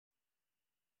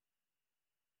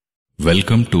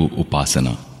Welcome to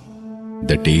Upasana,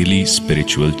 the daily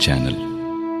spiritual channel.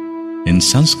 In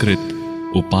Sanskrit,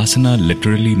 Upasana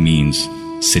literally means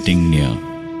sitting near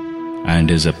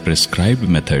and is a prescribed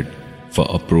method for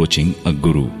approaching a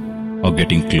guru or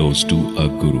getting close to a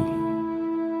guru.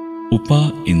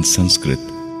 Upa in Sanskrit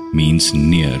means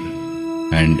near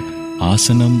and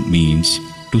asanam means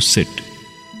to sit.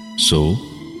 So,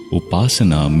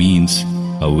 Upasana means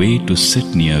a way to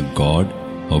sit near God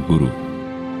or Guru.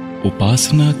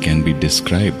 Upasana can be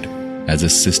described as a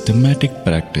systematic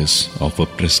practice of a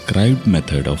prescribed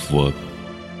method of work,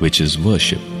 which is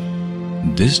worship.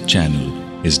 This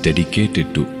channel is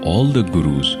dedicated to all the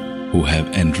gurus who have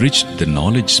enriched the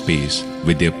knowledge space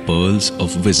with their pearls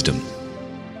of wisdom,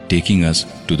 taking us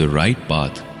to the right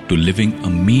path to living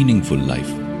a meaningful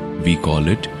life. We call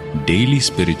it daily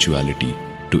spirituality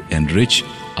to enrich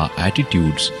our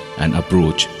attitudes and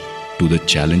approach to the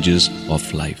challenges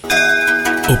of life.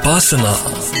 Upasana,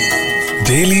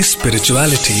 daily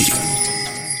spirituality.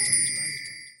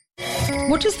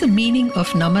 What is the meaning of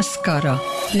Namaskara?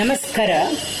 Namaskara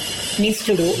means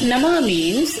to do. Nama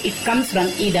means it comes from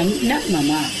idam na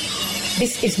mama.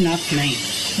 This is not mine.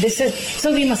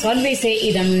 So we must always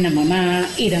say idam na mama,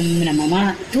 idam na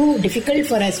mama. Too difficult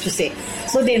for us to say.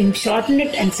 So they shortened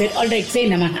it and said, alright, say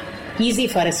namaha. Easy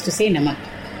for us to say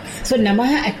namaha. So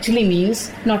namaha actually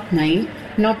means not mine,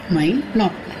 not mine,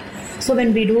 not mine. So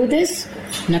when we do this,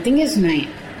 nothing is mine.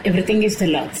 Everything is the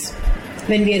Lord's.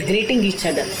 When we are greeting each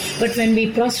other. But when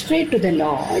we prostrate to the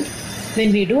Lord,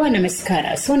 when we do a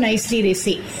namaskara, so nicely they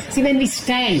say, see, when we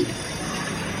stand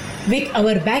with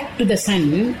our back to the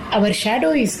sun, our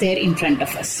shadow is there in front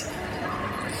of us.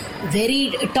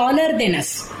 Very taller than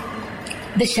us.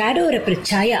 The shadow represents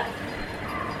chaya,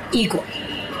 ego.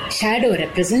 Shadow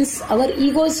represents our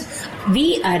egos.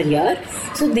 We are here.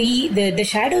 So the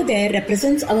shadow there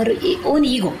represents our own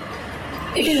ego.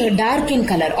 It is dark in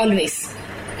color always.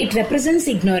 It represents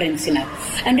ignorance in us.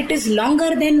 And it is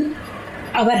longer than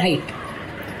our height.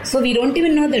 So we don't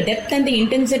even know the depth and the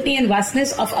intensity and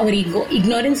vastness of our ego.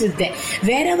 Ignorance is there.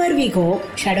 Wherever we go,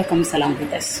 shadow comes along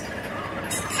with us.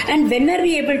 And when are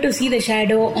we able to see the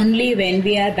shadow? Only when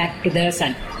we are back to the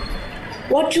sun.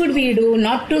 What should we do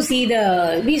not to see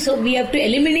we have to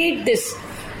eliminate this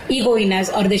ego in us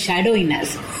or the shadow in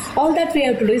us. All that we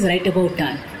have to do is right about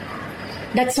turn.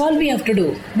 That's all we have to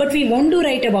do. But we won't do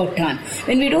right about turn.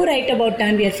 When we do right about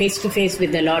turn, we are face to face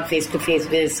with the Lord, face to face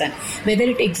with His Son. Whether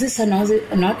it exists or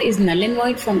not is null and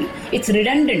void for me. It's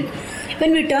redundant.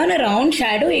 When we turn around,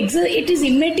 shadow exists. It is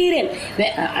immaterial.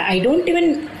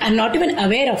 I'm not even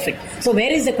aware of it. So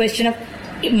where is the question of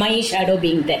my shadow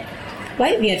being there?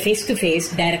 Why? We are face to face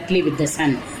directly with the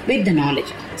Sun, with the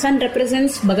knowledge. Sun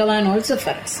represents Bhagavan also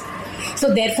for us.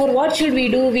 So therefore, what should we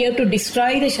do? We have to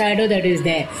destroy the shadow that is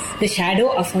there, the shadow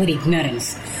of our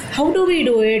ignorance. How do we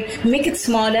do it? Make it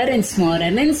smaller and smaller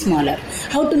and smaller.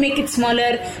 How to make it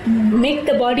smaller? Make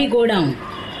the body go down.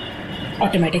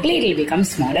 Automatically it will become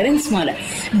smaller and smaller.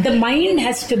 The mind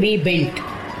has to be bent,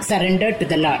 surrendered to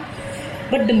the Lord.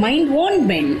 But the mind won't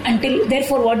bend until,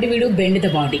 therefore what do? Bend the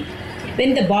body.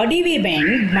 When the body we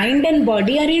bend, mind and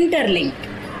body are interlinked.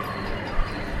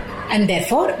 And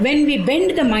therefore, when we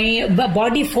bend the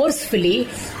body forcefully,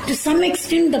 to some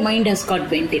extent the mind has got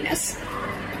bent in us.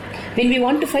 When we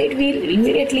want to fight, we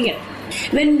immediately get.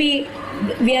 When we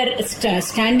are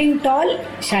standing tall,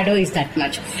 shadow is that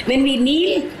much. When we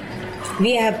kneel,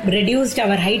 we have reduced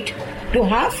our height to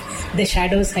half. The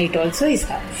shadow's height also is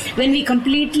half. When we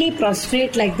completely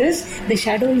prostrate like this, the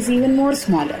shadow is even more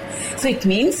smaller. So it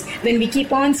means when we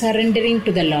keep on surrendering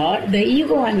to the Lord, the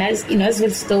ego in us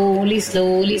will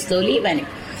slowly vanish.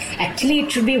 Actually,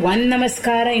 it should be one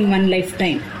namaskara in one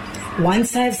lifetime.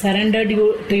 Once I have surrendered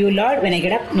to you, Lord, when I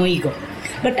get up, no ego.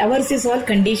 But ours is all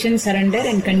conditioned surrender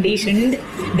and conditioned,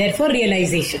 therefore,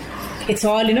 realization. It's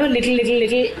all,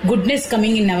 little goodness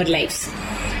coming in our lives.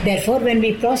 Therefore, when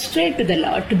we prostrate to the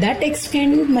Lord, to that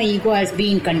extent, my ego has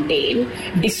been contained,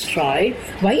 destroyed.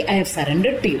 Why? I have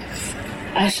surrendered to you.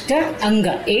 Ashta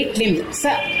Anga, 8 limbs. So,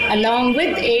 along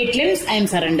with 8 limbs, I am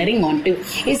surrendering on to you.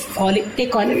 They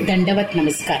call it Dandavat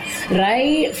Namaskar.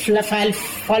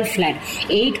 Fall flat.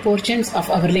 8 portions of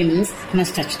our limbs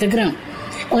must touch the ground.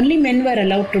 Only men were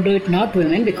allowed to do it, not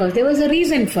women, because there was a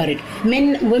reason for it.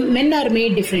 Men are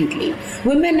made differently.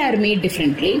 Women are made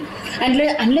differently.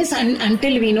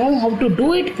 Until we know how to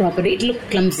do it properly, it will look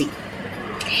clumsy.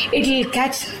 It will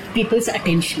catch people's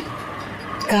attention.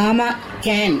 Kama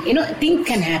can, thing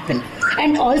can happen.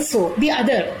 And also the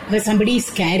other, where somebody is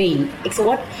carrying. So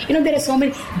what, there are so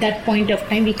many, that point of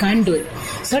time we can't do it.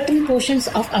 Certain portions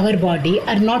of our body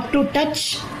are not to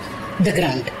touch the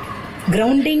ground.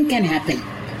 Grounding can happen.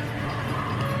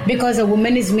 because a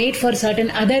woman is made for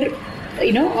certain other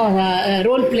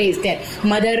role plays there.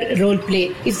 Mother role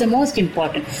play is the most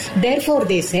important. Therefore,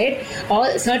 they said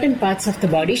all certain parts of the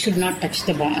body should not touch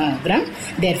the ground.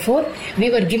 Therefore, we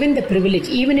were given the privilege.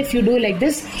 Even if you do like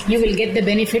this, you will get the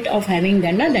benefit of having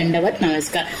done a Dandavat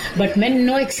Namaskar. But men,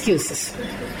 no excuses.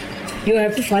 You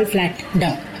have to fall flat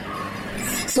down.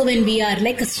 So when we are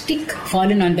like a stick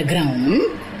fallen on the ground,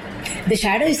 the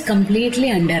shadow is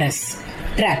completely under us,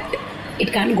 trapped.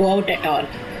 It can't go out at all.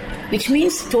 Which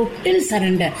means total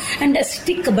surrender. And a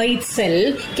stick by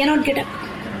itself cannot get up.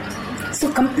 So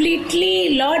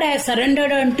completely, Lord, I have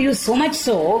surrendered unto you so much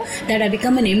so that I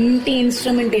become an empty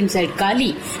instrument inside.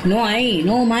 Kali, no I,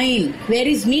 no mine. Where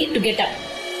is me to get up?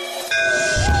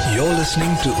 You're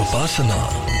listening to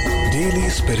Upasana, Daily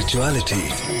Spirituality.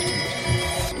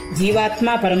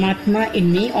 Jivatma, Paramatma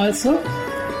in me also.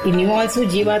 In you also,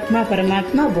 Jivatma,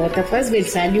 Paramatma, both of us will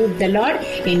salute the Lord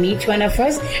in each one of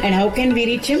us. And how can we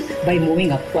reach Him? By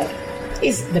moving upward.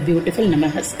 Is the beautiful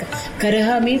Namahaska.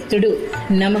 Karaha means to do.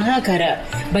 Namaha Kara.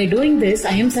 By doing this,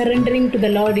 I am surrendering to the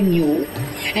Lord in you.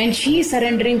 And she is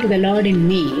surrendering to the Lord in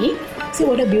me. See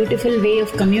what a beautiful way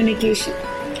of communication.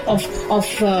 Of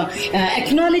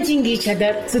acknowledging each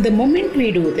other. So the moment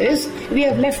we do this, we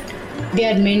have left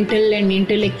their mental and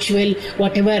intellectual,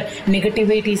 whatever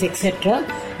negativities, etc.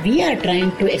 We are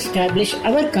trying to establish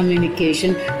our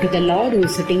communication to the Lord who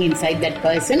is sitting inside that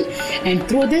person, and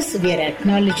through this we are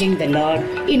acknowledging the Lord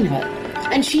in her,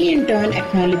 and she in turn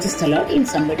acknowledges the Lord in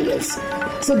somebody else.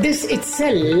 So this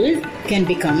itself can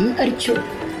become a ritual,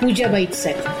 puja by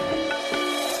itself.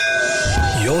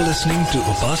 You're listening to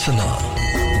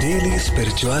Upasana, Daily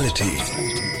Spirituality.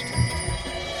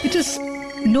 It is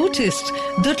noticed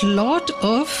that lot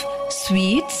of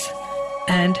sweets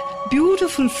and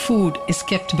beautiful food is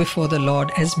kept before the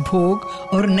Lord as bhog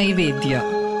or naivedya.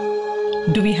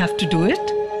 Do we have to do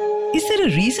it? Is there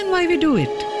a reason why we do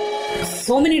it?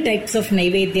 So many types of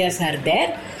naivedyas are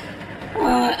there.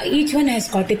 Each one has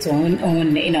got its own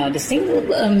this thing.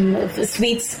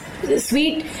 Sweets.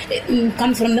 Sweet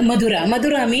comes from the Madhura.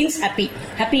 Madhura means happy.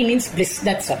 Happy means bliss.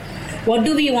 That's all. What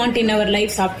do we want in our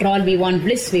lives? After all, we want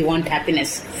bliss, we want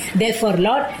happiness. Therefore,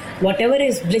 Lord, whatever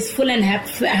is blissful and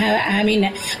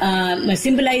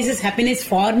symbolizes happiness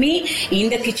for me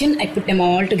in the kitchen, I put them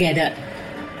all together.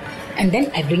 And then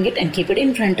I bring it and keep it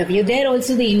in front of you. There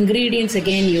also the ingredients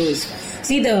again used.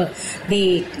 See the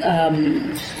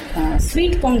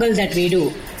sweet pongal that we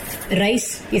do.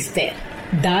 Rice is there.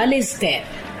 Dal is there.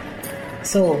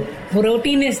 So,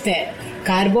 protein is there.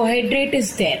 Carbohydrate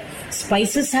is there.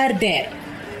 Spices are there,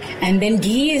 and then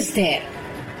ghee is there.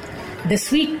 The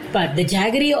sweet part, the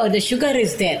jaggery or the sugar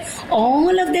is there.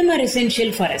 All of them are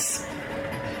essential for us.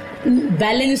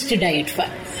 Balanced diet for.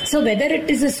 So whether it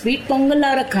is a sweet pongal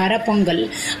or a kara pongal,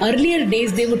 earlier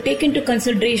days they would take into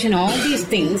consideration all these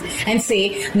things and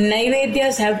say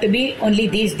naivedyas have to be only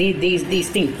these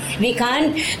things. We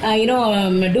can't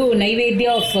do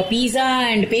naivedya of pizza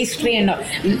and pastry and all.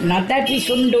 Not that we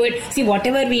shouldn't do it. See,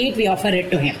 whatever we eat, we offer it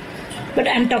to Him. But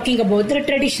I'm talking about the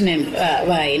traditional,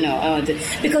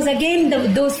 because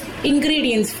again those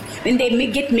ingredients, when they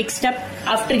get mixed up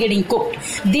after getting cooked,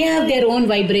 they have their own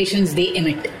vibrations they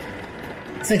emit.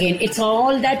 So again, it's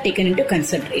all that taken into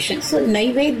consideration. So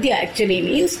naivedya actually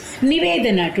means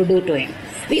nivedana, to do to Him.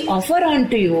 We offer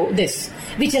unto you this,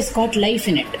 which has got life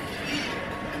in it.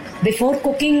 Before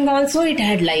cooking also it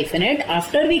had life in it.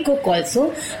 After we cook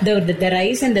also, the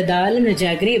rice and the dal and the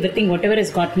jaggery, everything, whatever has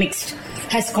got mixed,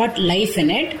 has got life in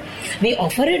it. We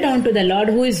offer it on to the Lord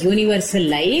who is universal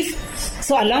life.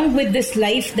 So along with this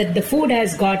life that the food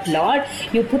has got, Lord,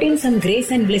 you put in some grace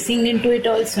and blessing into it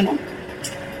also, no?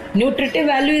 Nutritive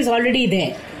value is already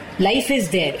there. Life is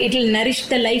there. It will nourish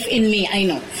the life in me, I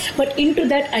know. But into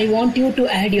that I want you to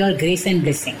add your grace and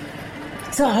blessing.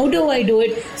 So how do I do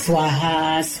it?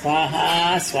 Swaha,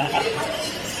 swaha, swaha.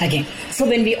 Again. So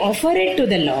when we offer it to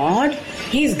the Lord,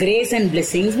 His grace and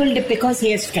blessings will dip because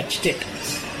He has touched it.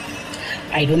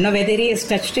 I don't know whether He has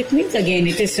touched it means, again,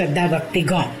 it is Shraddha Bhakti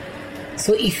gone.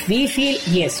 So if we feel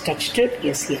He has touched it,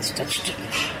 yes, He has touched it.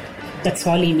 That's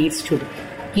all He needs to do.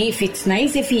 If it's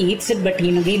nice if He eats it, but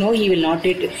we know He will not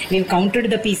eat it. We've counted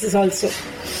the pieces also.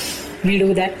 We'll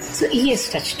do that. So He has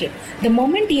touched it. The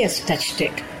moment He has touched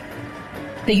it,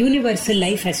 the universal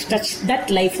life has touched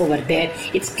that life over there.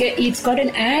 It's got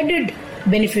an added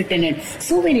benefit in it.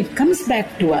 So when it comes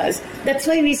back to us, that's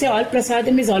why we say all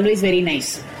prasadam is always very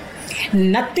nice.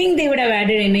 Nothing they would have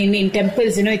added in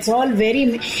temples, it's all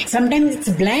very, sometimes it's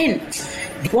bland.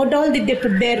 What all did they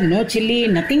put there? No chili,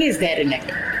 nothing is there in it.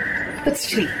 But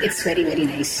still, it's very, very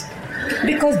nice.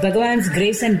 Because Bhagavan's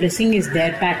grace and blessing is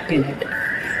there packed in it.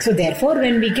 So therefore,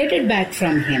 when we get it back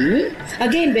from him,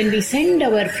 again, when we send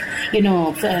our,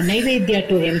 Naivedya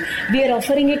to him, we are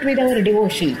offering it with our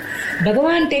devotion.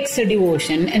 Bhagavan takes the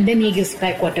devotion and then he gives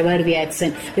back whatever we had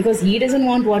sent, because he doesn't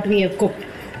want what we have cooked.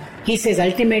 He says,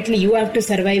 ultimately, you have to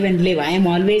survive and live. I am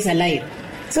always alive.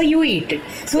 So you eat it.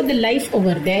 So the life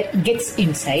over there gets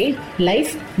inside.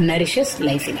 Life nourishes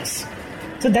life in us.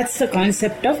 So that's the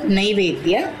concept of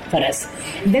Naivedya for us.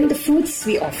 Then the fruits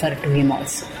we offer to him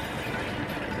also.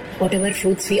 Whatever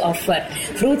fruits we offer.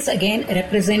 Fruits again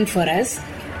represent for us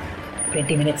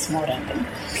 20 minutes more.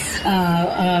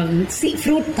 See,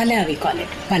 fruit pala we call it.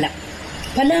 Pala.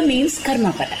 Pala means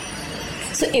karma pala.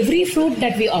 So every fruit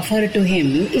that we offer to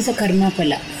him is a karma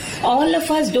pala. All of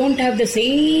us don't have the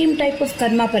same type of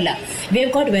karma pala. We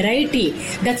have got variety.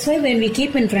 That's why when we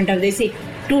keep in front of, they say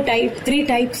 2 types, 3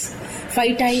 types,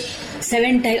 5 types,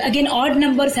 7 types. Again, odd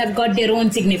numbers have got their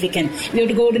own significance. We have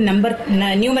to go to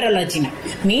numerology now.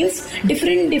 Means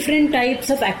different types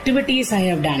of activities I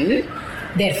have done.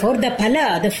 Therefore, the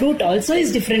pala, the fruit also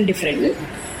is different.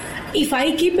 If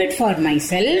I keep it for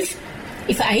myself,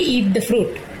 if I eat the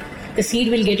fruit, the seed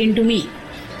will get into me.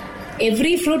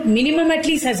 Every fruit minimum at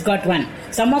least has got one.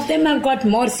 Some of them have got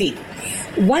more seed.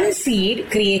 One seed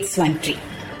creates one tree.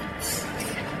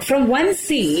 From one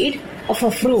seed of a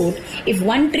fruit, if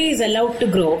one tree is allowed to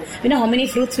grow, you know how many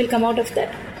fruits will come out of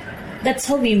that? That's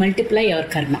how we multiply our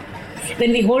karma.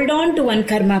 When we hold on to one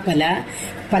karma pala,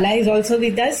 pala is also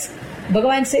with us.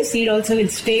 Bhagavan says seed also will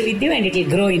stay with you and it will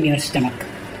grow in your stomach.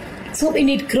 So when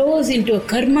it grows into a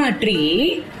karma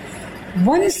tree,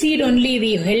 one seed only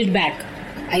we held back.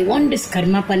 I want this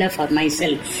karma pala for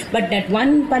myself. But that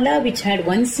one pala which had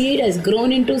one seed has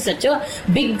grown into such a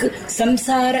big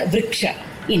samsara vriksha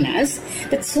in us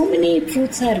that so many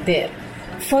fruits are there.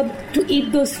 To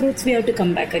eat those fruits we have to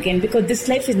come back again, because this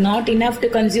life is not enough to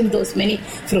consume those many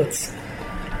fruits.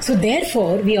 So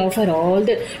therefore we offer all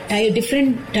the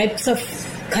different types of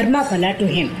karma pala to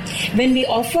him. When we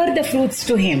offer the fruits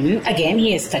to him, again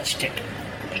he has touched it.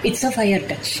 It's a fire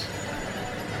touch.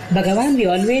 Bhagavan we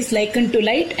always liken to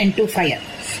light and to fire.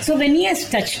 So when he has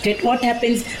touched it, what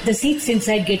happens? The seeds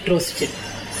inside get roasted.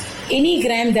 Any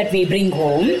gram that we bring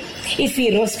home, if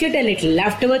we roast it a little,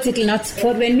 afterwards it will not.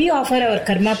 For when we offer our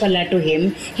karma pala to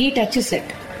him, he touches it.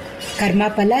 Karma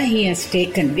pala he has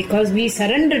taken because we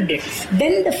surrendered it.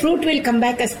 Then the fruit will come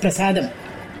back as prasadam.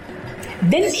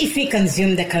 Then if we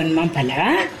consume the karma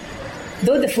pala,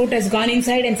 though the fruit has gone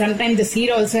inside and sometimes the seed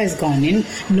also has gone in,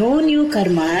 no new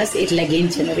karmas it will again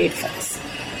generate for us.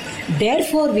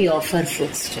 Therefore we offer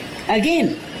fruits to him.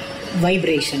 Again,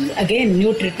 vibration, again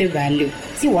nutritive value.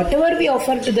 See, whatever we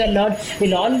offer to the Lord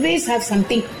will always have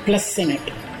something plus in it.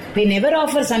 We never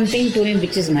offer something to him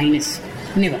which is minus.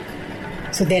 Never.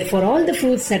 So therefore all the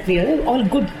fruits that we have, all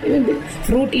good.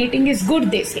 Fruit eating is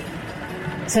good, they say.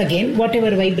 So again,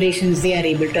 whatever vibrations they are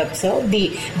able to absorb,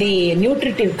 the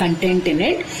nutritive content in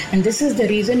it, and this is the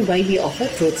reason why we offer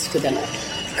fruits to the Lord.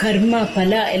 Karma,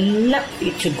 pala, ella,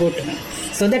 it should go to him.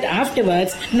 So that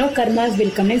afterwards, no karmas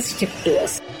will come and stick to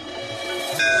us.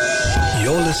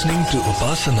 You're listening to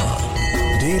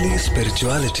Upasana, Daily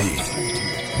Spirituality.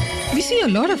 We see a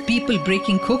lot of people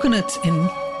breaking coconuts in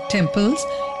temples,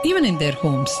 even in their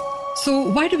homes. So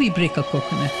why do we break a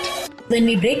coconut? When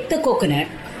we break the coconut,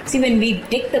 see, when we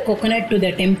take the coconut to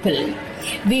the temple,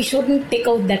 we shouldn't take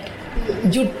out that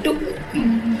juttu.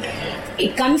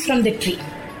 It comes from the tree.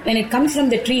 When it comes from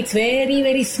the tree, it's very,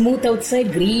 very smooth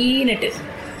outside, green it is.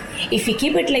 If we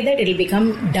keep it like that, it will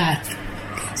become dark.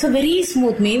 So very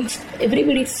smooth means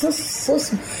everybody is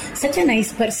such a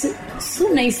nice person. So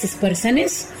nice this person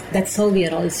is. That's how we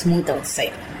are all smooth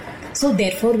outside. So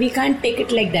therefore, we can't take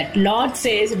it like that. Lord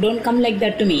says, don't come like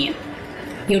that to me.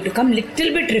 You have to come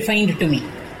little bit refined to me.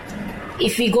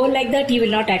 If we go like that, he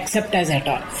will not accept us at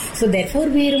all. So therefore,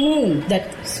 we remove that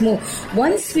smooth.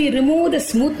 Once we remove the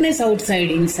smoothness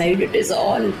outside, inside it is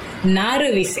all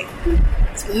nara, we say.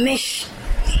 It's mesh.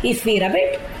 If we rub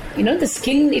it, the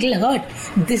skin, it will hurt.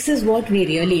 This is what we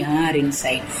really are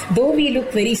inside. Though we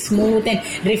look very smooth and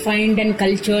refined and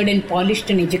cultured and polished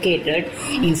and educated,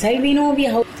 inside we know we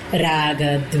have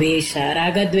raga, dvesha.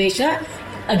 Raga, dvesha,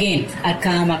 again,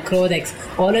 akama, krodha,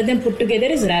 all of them put together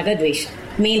is raga, dvesha.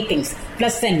 Main things,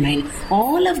 plus and minus.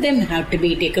 All of them have to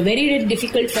be taken. Very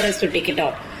difficult for us to take it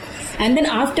out. And then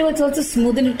afterwards also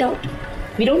smoothen it out.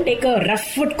 We don't take a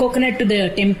rough foot coconut to the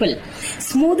temple.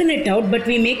 Smoothen it out, but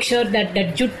we make sure that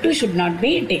juttu should not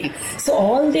be taken. So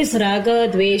all this raga,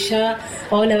 dvesha,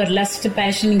 all our lust,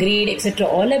 passion, greed, etc.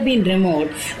 all have been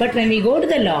removed. But when we go to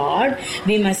the Lord,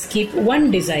 we must keep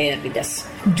one desire with us.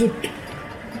 Juttu.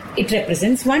 It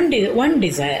represents one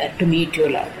desire to meet you,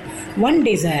 Lord. one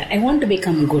desire, I want to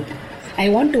become good. I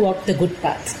want to walk the good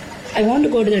path. I want to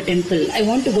go to the temple. I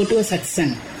want to go to a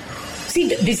satsang. See,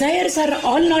 desires are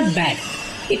all not bad.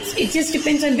 It just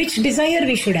depends on which desire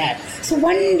we should have. So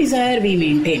one desire we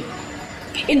maintain.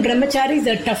 In brahmacharis,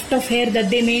 the tuft of hair that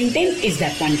they maintain is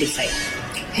that one desire.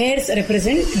 Hairs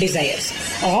represent desires.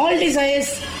 All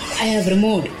desires I have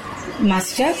removed,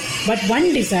 Master, but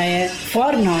one desire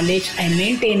for knowledge I am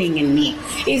maintaining in me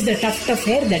is the tuft of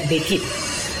hair that they keep.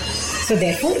 So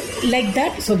therefore, like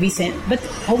that, so we send. But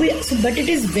but it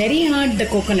is very hard, the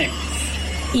coconut.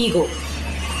 Ego.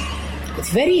 It's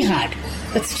very hard.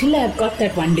 But still I have got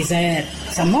that one desire.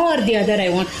 Somehow or the other I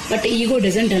want. But the ego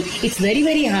doesn't help. It's very,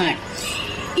 very hard.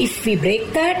 If we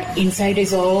break that, inside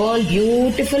is all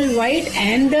beautiful white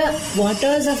and the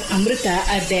waters of Amrita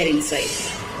are there inside.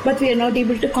 But we are not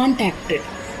able to contact it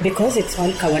because it's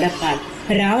all covered up.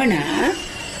 Ravana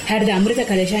had the Amrita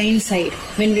Kalasha inside.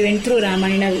 When we went through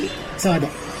Ramayana, we saw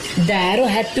that. The arrow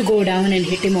had to go down and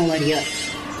hit him over here.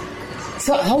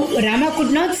 So how Rama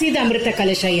could not see the Amrita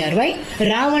Kalasha here? Why?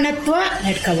 Ravanatva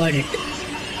had covered it.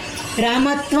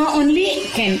 Ramatva only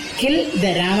can kill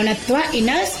the Ravanatva in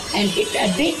us and hit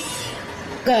at the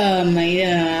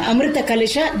Amrita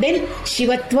Kalasha. Then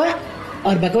Shivatva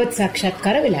or Bhagavad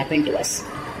Sakshatkara will happen to us.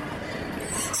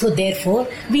 So therefore,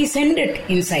 we send it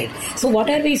inside. So what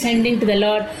are we sending to the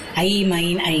Lord? I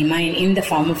mine. In the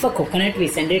form of a coconut, we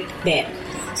send it there.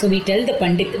 So we tell the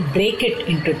Pandit, break it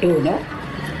into two, no?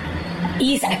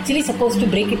 He is actually supposed to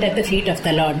break it at the feet of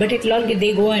the Lord, but it will all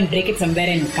they go and break it somewhere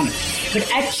and come. But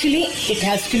actually, it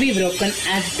has to be broken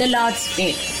at the Lord's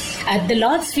feet. At the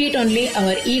Lord's feet only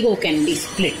our ego can be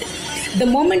split. The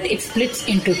moment it splits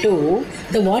into two,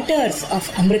 the waters of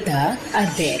Amrita are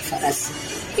there for us.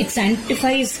 It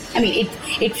sanctifies,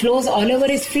 it flows all over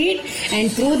his feet, and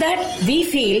through that we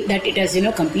feel that it has,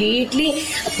 completely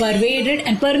pervaded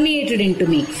and permeated into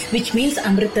me, which means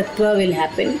Amritatva will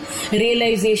happen,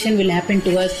 realization will happen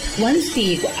to us. Once the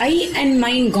ego, I and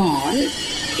mine gone,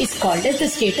 is called as the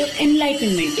state of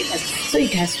enlightenment in us. So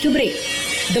it has to break.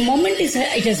 The moment it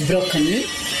has broken,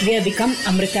 we have become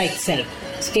Amrita itself.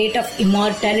 State of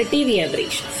immortality we have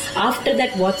reached. After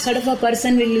that, what sort of a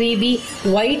person will we be?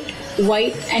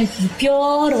 White and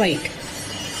pure white.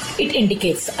 It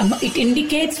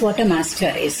indicates what a master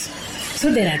is.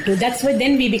 So there are two. That's why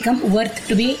then we become worth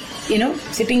to be,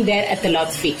 sitting there at the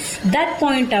Lord's feet. That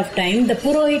point of time, the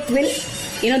Purohit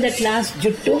will, that last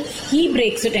juttu, he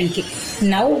breaks it and kicks.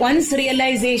 Now, once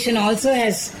realization also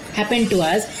has happened to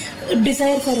us,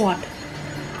 desire for what?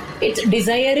 Its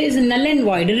desire is null and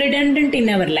void, redundant in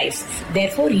our lives.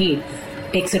 Therefore, he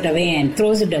takes it away and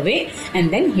throws it away,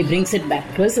 and then he brings it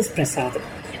back to us as prasadam.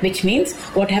 Which means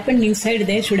what happened inside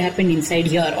there should happen inside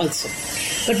here also.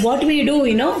 But what we do,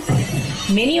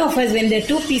 many of us, when the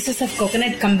two pieces of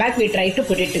coconut come back, we try to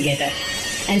put it together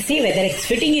and see whether it's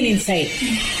fitting in inside.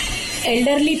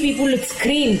 Elderly people would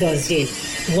scream those days.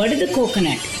 What is the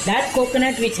coconut? That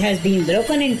coconut which has been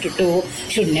broken into two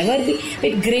should never be.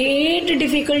 With great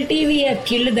difficulty we have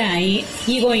killed the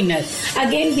ego in us.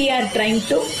 Again we are trying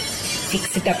to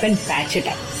fix it up and patch it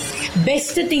up.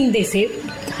 Best thing they say,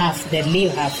 half there,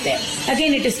 leave half there.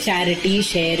 Again it is charity,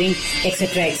 sharing,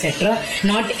 etc., etc.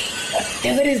 Not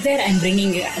whatever is there I am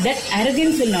bringing. That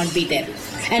arrogance will not be there.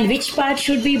 And which part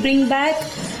should we bring back?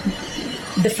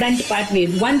 The front part,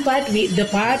 the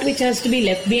part which has to be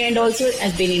left behind also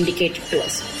has been indicated to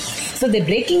us. So the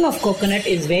breaking of coconut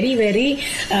is very, very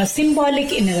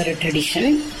symbolic in our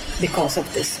tradition because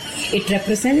of this. It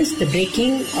represents the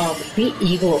breaking of the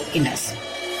ego in us.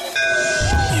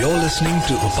 You're listening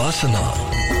to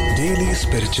Upasana, Daily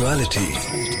Spirituality.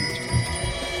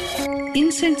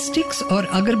 Incense sticks or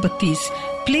agarbattis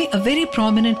play a very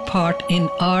prominent part in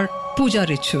our puja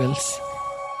rituals.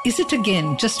 Is it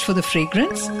again just for the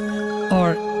fragrance,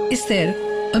 or is there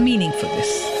a meaning for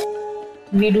this?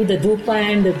 We do the dhupa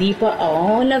and the deepa,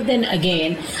 all of them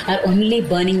again are only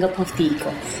burning up of the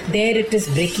ego. There it is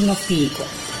breaking of the ego.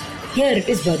 Here it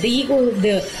is the ego,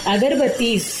 the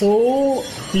agarbatti is so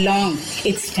long,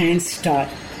 it stands tall.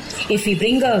 If we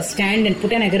bring a stand and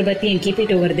put an agarbatti and keep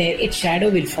it over there, its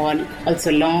shadow will fall.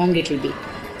 Also long it will be.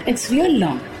 It's real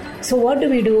long. So what do?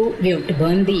 We have to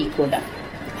burn the ego down.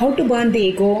 How to burn the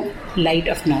ego? Light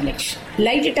of knowledge.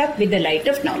 Light it up with the light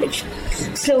of knowledge.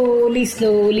 Slowly,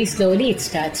 it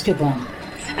starts to burn.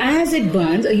 As it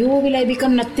burns, will I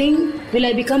become nothing? Will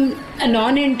I become a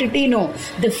non-entity? No.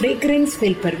 The fragrance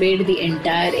will pervade the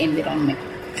entire environment.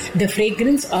 The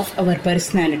fragrance of our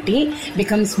personality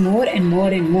becomes more and more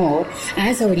and more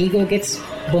as our ego gets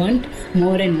burnt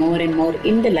more and more and more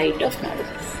in the light of knowledge.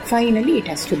 Finally, it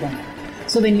has to burn.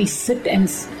 So when we sit and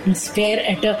stare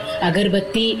at a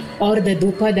agarbatti or the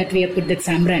dhupa that we have put, that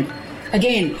sambran,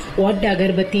 again, what the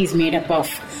agarbatti is made up of,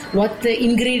 what the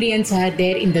ingredients are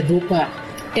there in the dhupa,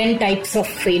 10 types of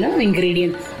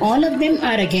ingredients, all of them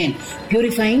are again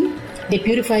purifying. They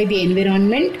purify the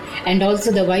environment, and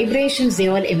also the vibrations they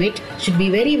all emit should be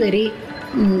very, very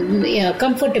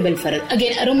comfortable for us.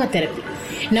 Again, aromatherapy.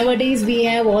 Nowadays we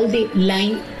have all the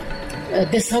lime,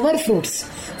 the sour fruits,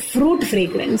 fruit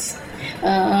fragrance.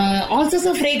 All sorts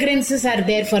of fragrances are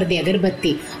there for the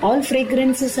agarbatti. All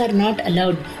fragrances are not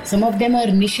allowed. Some of them are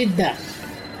nishiddha.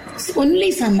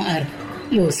 Only some are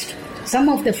used. Some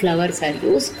of the flowers are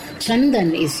used.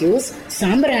 Chandan is used.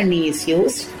 Sambrani is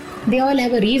used. They all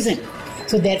have a reason.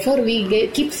 So therefore we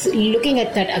keep looking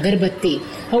at that agarbatti,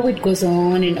 how it goes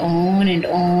on and on and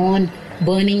on,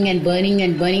 burning and burning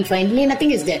and burning. Finally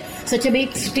nothing is there. Such a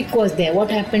big stick was there.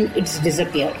 What happened? It's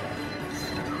disappeared.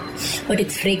 But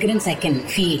its fragrance I can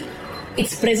feel.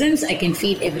 Its presence I can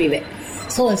feel everywhere.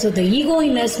 So also the ego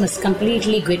in us must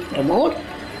completely get removed.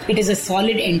 It is a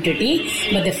solid entity,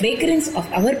 but the fragrance of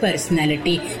our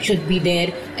personality should be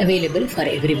there, available for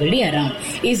everybody around.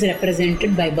 Is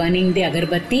represented by burning the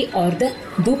agarbatti or the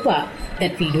dhupa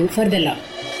that we do for the Lord.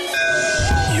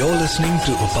 You're listening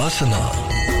to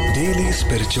Upasana, Daily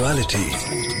Spirituality.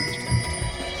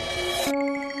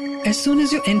 As soon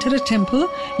as you enter a temple,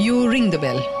 you ring the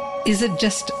bell. Is it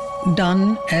just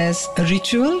done as a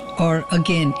ritual, or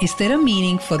again, is there a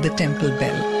meaning for the temple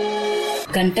bell?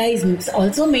 Ghanta is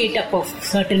also made up of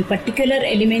certain particular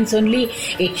elements only.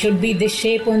 It should be this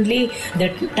shape only. The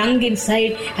tongue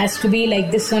inside has to be like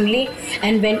this only.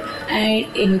 And when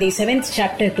in the 7th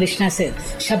chapter, Krishna says,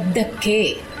 Shabda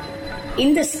Ke,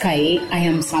 in the sky I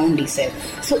am sound, he said.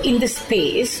 So in the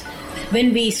space,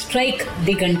 when we strike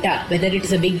the ghanta, whether it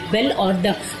is a big bell or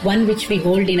the one which we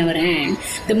hold in our hand,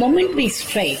 the moment we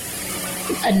strike,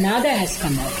 a nada has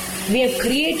come out. We have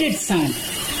created sound.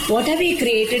 What have we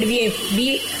created?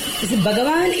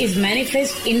 Bhagavan is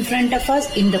manifest in front of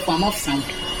us in the form of sound.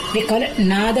 We call it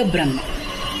Nada Brahma.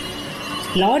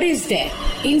 Lord is there.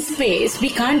 In space, we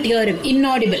can't hear him,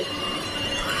 inaudible.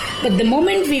 But the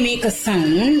moment we make a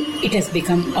sound, it has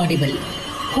become audible.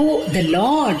 Who? The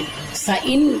Lord.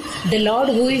 The Lord,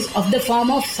 who is of the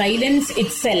form of silence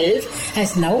itself,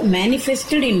 has now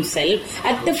manifested himself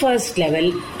at the first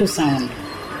level to sound.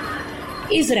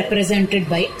 Is represented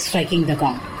by striking the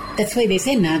gong. That's why they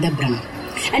say Nada Brahma.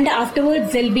 And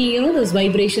afterwards there'll be, those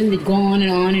vibrations which go on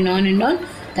and on and on and on.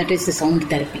 That is the sound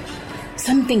therapy.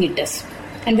 Something it does.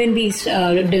 And when we do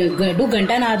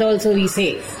Ghanta Nada also, we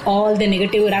say all the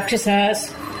negative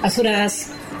Rakshasas,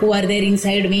 Asuras who are there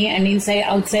inside me and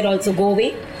outside also go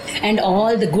away. And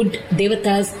all the good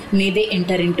devatas, may they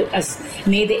enter into us.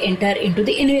 May they enter into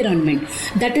the environment.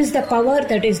 That is the power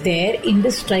that is there in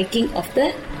the striking of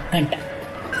the Ghanta.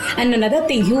 And another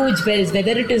thing, huge bells,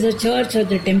 whether it is a church or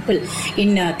the temple.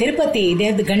 In Tirupati, they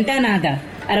have the Ghanta Nada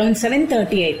around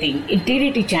 7:30, I think, in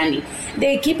TDT channel.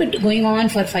 They keep it going on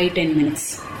for 5-10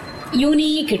 minutes.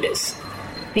 Unique it is.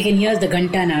 We can hear the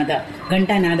Ghanta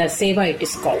Nada Seva it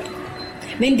is called.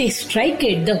 When they strike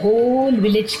it, the whole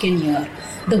village can hear.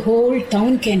 The whole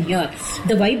town can hear.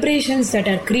 The vibrations that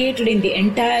are created in the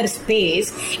entire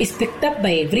space is picked up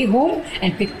by every home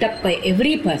and picked up by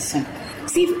every person.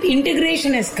 See,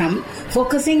 integration has come,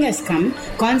 focusing has come,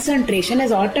 concentration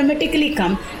has automatically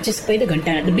come just by the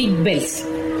Ghanta, the big bells.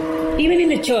 Even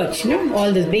in a church,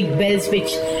 all these big bells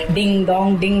which ding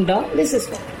dong, this is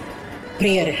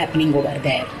prayer happening over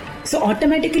there. So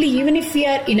automatically, even if we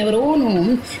are in our own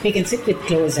home, we can sit with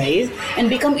closed eyes and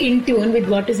become in tune with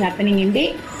what is happening in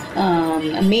the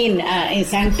main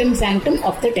sanctum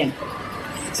of the temple.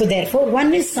 So therefore,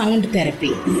 one is sound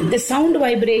therapy. The sound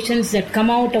vibrations that come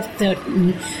out of the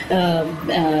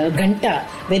Ghanta,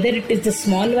 whether it is the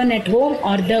small one at home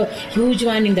or the huge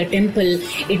one in the temple,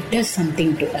 it does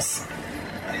something to us.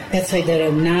 That's why there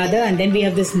are Nada, and then we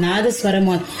have this Nada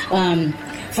Swaram,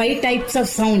 5 types of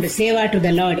sound, Seva to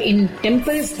the Lord. In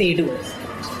temples they do.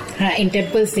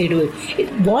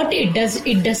 What it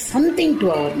does something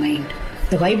to our mind.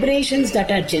 The vibrations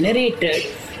that are generated,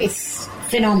 it's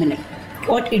phenomenal.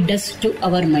 What it does to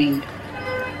our mind.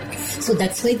 So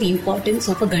that's why the importance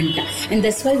of a Ghanta. And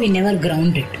that's why we never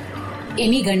ground it.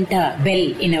 Any Ghanta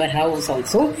bell in our house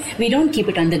also, we don't keep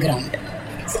it on the ground.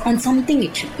 So on something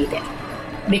it should be there.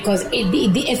 Because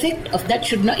the effect of that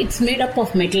should not, it's made up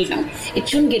of metal now. It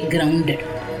shouldn't get grounded.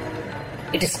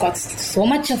 It has got so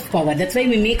much of power. That's why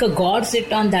we make a god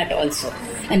sit on that also.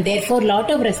 And therefore lot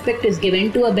of respect is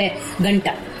given to a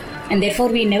Ghanta. And therefore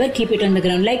we never keep it on the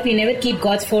ground. Like we never keep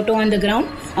God's photo on the ground.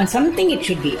 On something it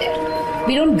should be there.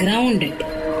 We don't ground it.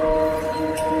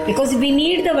 Because we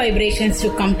need the vibrations to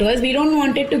come to us. We don't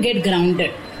want it to get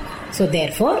grounded. So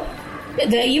therefore,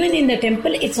 even in the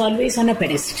temple, it's always on a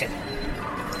pedestal.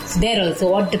 So there also,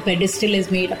 what the pedestal is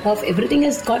made up of, everything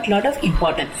has got a lot of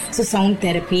importance. So sound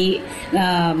therapy,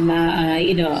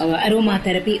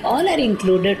 aromatherapy, all are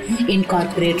included,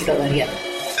 incorporated over here.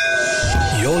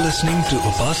 You're listening to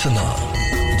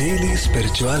Upasana, Daily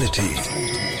Spirituality.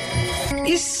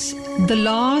 Is the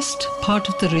last part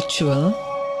of the ritual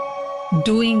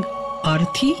doing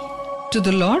arati to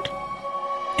the Lord?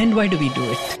 And why do we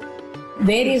do it?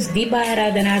 Various Deepa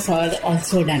Aradhanas are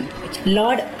also done.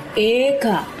 Lord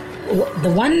Eka,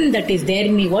 the one that is there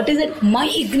in me, what is it? My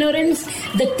ignorance,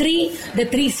 the three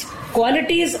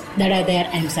qualities that are there,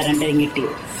 I am surrendering it to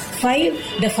you.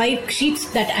 The five sheets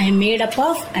that I am made up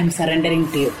of, I am surrendering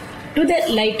to you. To the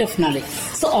light of knowledge.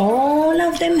 So all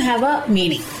of them have a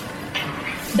meaning.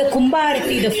 The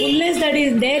Kumbharati, the fullness that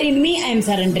is there in me, I am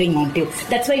surrendering on to you.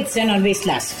 That's why it's done always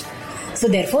last. So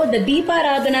therefore, the Deepa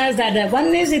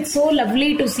Aradhanas, it's so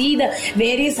lovely to see the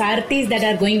various artis that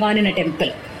are going on in a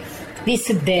temple. We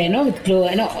sit there, with glow,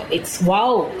 it's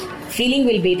wow, feeling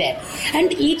will be there.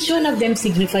 And each one of them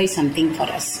signifies something for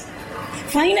us.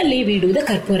 Finally, we do the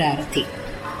Karpura Arati.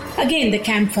 Again, the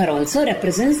camphor also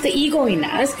represents the ego in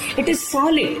us. It is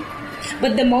solid.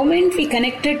 But the moment we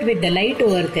connect it with the light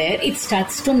over there, it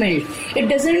starts to melt. It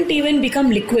doesn't even become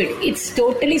liquid. It's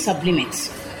totally sublimates.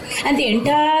 And the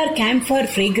entire camphor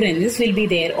fragrance will be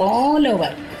there all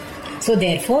over. So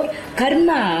therefore,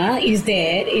 karma is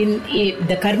there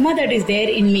the karma that is there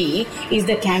in me is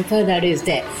the camphor that is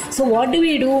there. So what do?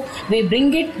 We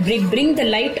bring the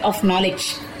light of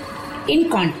knowledge in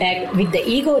contact with the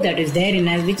ego that is there in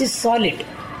us, which is solid.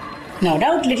 No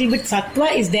doubt, little bit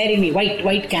sattva is there in me,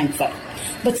 white camphor,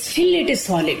 but still it is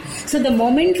solid. So the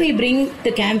moment we bring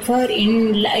the camphor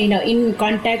in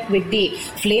contact with the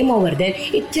flame over there,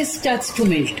 it just starts to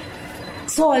melt.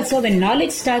 So also when knowledge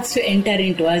starts to enter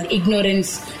into us,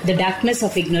 ignorance, the darkness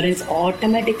of ignorance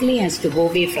automatically has to go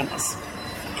away from us.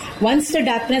 Once the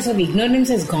darkness of ignorance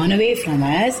has gone away from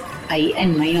us, I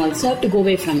and mine also have to go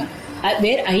away from us.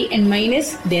 Where I and mine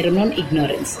is, there are no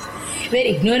ignorance. Where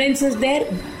ignorance is there,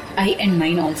 I and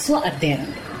mine also are there.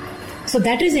 So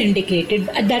that is indicated.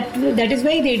 That is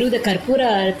why they do the Karpura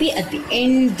Arati at the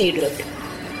end. They do it.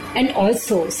 And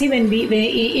also, see, when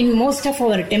in most of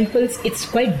our temples, it's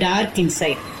quite dark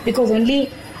inside because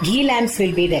only ghee lamps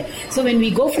will be there. So when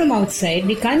we go from outside,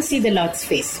 we can't see the Lord's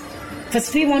face.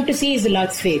 First we want to see is the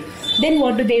Lord's face. Then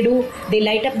what do? They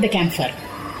light up the camphor.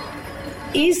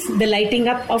 Is the lighting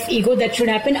up of ego that should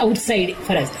happen outside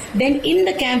for us. Then in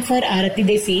the camphor Arati,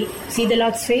 they see the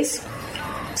Lord's face.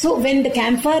 So when the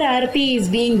camphor Arati is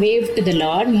being waved to the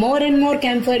Lord, more and more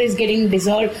camphor is getting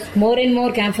dissolved, more and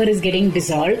more camphor is getting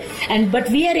dissolved, but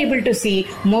we are able to see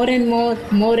more and more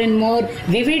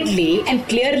vividly and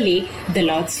clearly the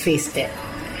Lord's face there,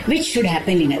 which should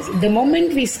happen in us. The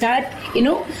moment we start,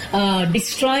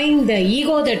 destroying the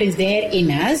ego that is there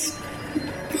in us,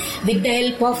 with the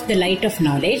help of the light of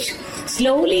knowledge,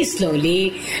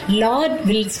 slowly, Lord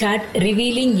will start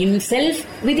revealing Himself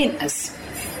within us,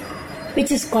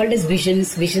 which is called as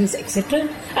visions, etc.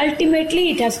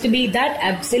 Ultimately, it has to be that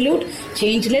absolute,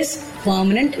 changeless,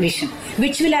 permanent vision,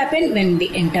 which will happen when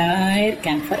the entire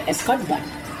camphor has got burned.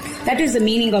 That is the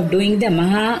meaning of doing the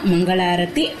Maha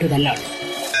Mangalarati to the Lord.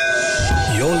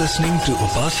 You're listening to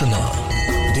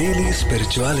Upasana, Daily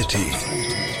Spirituality.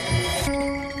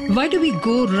 Why do we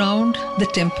go round the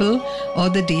temple or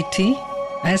the deity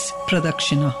as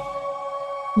pradakshina?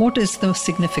 What is the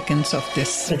significance of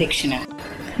this? Pradakshina.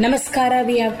 Namaskara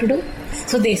we have to do.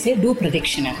 So they say do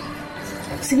pradakshina.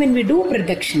 See, when we do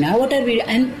pradakshina, what are we?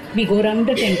 And we go around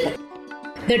the temple.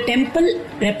 The temple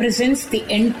represents the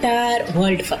entire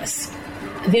world for us.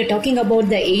 We are talking about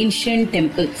the ancient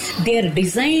temple. They are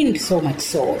designed so much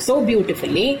so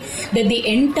beautifully that the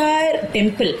entire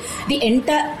temple,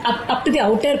 up to the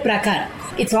outer prakara,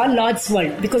 it's all Lord's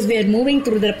world because we are moving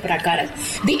through the prakara.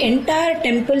 The entire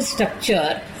temple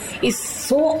structure is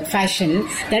so fashioned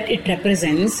that it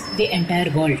represents the entire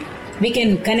world. We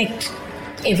can connect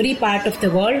every part of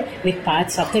the world with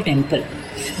parts of the temple.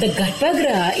 The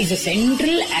Garbhagriha is a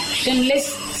central actionless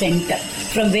center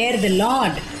from where the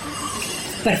Lord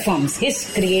performs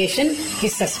His creation,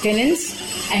 His sustenance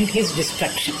and His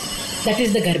destruction. That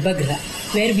is the Garbhagriha,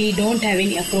 where we don't have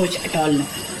any approach at all now.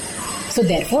 So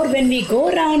therefore, when we go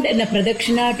around in a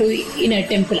pradakshina in a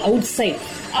temple outside,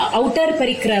 outer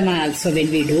parikrama also when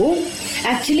we do.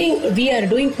 Actually, we are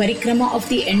doing parikrama of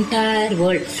the entire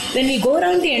world. When we go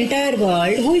around the entire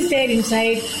world, who is there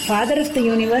inside? Father of the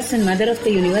universe and Mother of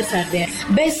the universe are there.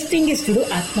 Best thing is to do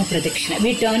Atma Pradakshina.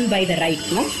 We turn by the right,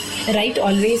 no? Right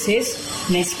always is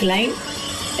masculine.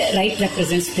 Right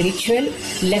represents spiritual.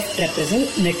 Left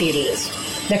represents materialist.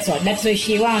 That's all. That's why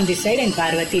Shiva on this side and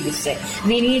Parvati this side.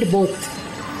 We need both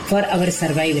for our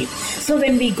survival. So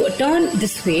when we turn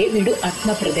this way, we do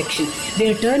Atma Pradakshina. We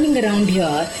are turning around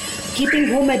here, keeping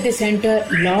whom at the center?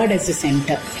 Lord as the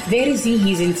center. Where is He?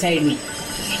 He is inside me.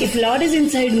 If Lord is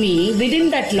inside me, within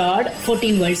that Lord,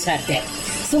 14 worlds are there.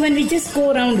 So when we just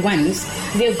go around once,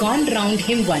 we have gone round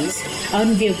Him once,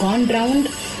 and we have gone round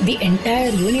the entire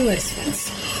universe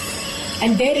once.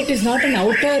 And there it is not an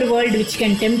outer world which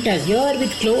can tempt us. Here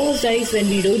with closed eyes when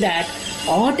we do that,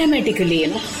 automatically,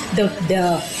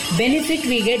 the benefit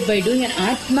we get by doing an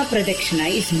Atma Pradakshina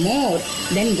is more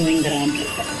than going around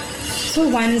like that. So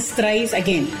once, thrice,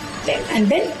 again. And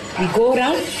then we go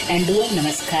around and do a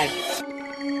Namaskar.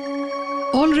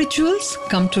 All rituals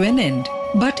come to an end,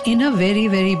 but in a very,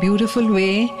 very beautiful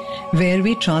way where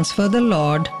we transfer the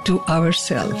Lord to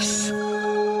ourselves.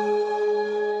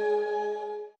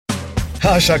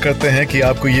 आशा करते हैं कि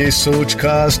आपको ये सोच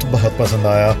cast बहुत पसंद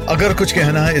आया। अगर कुछ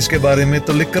कहना है इसके बारे में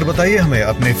तो लिखकर बताइए हमें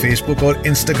अपने फेसबुक और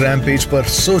इंस्टाग्राम पेज पर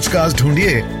सोचकास्ट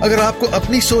ढूंढिए। अगर आपको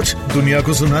अपनी सोच दुनिया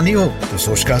को सुनानी हो तो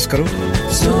सोचकास्ट करो।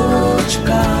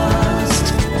 सोचकास्ट।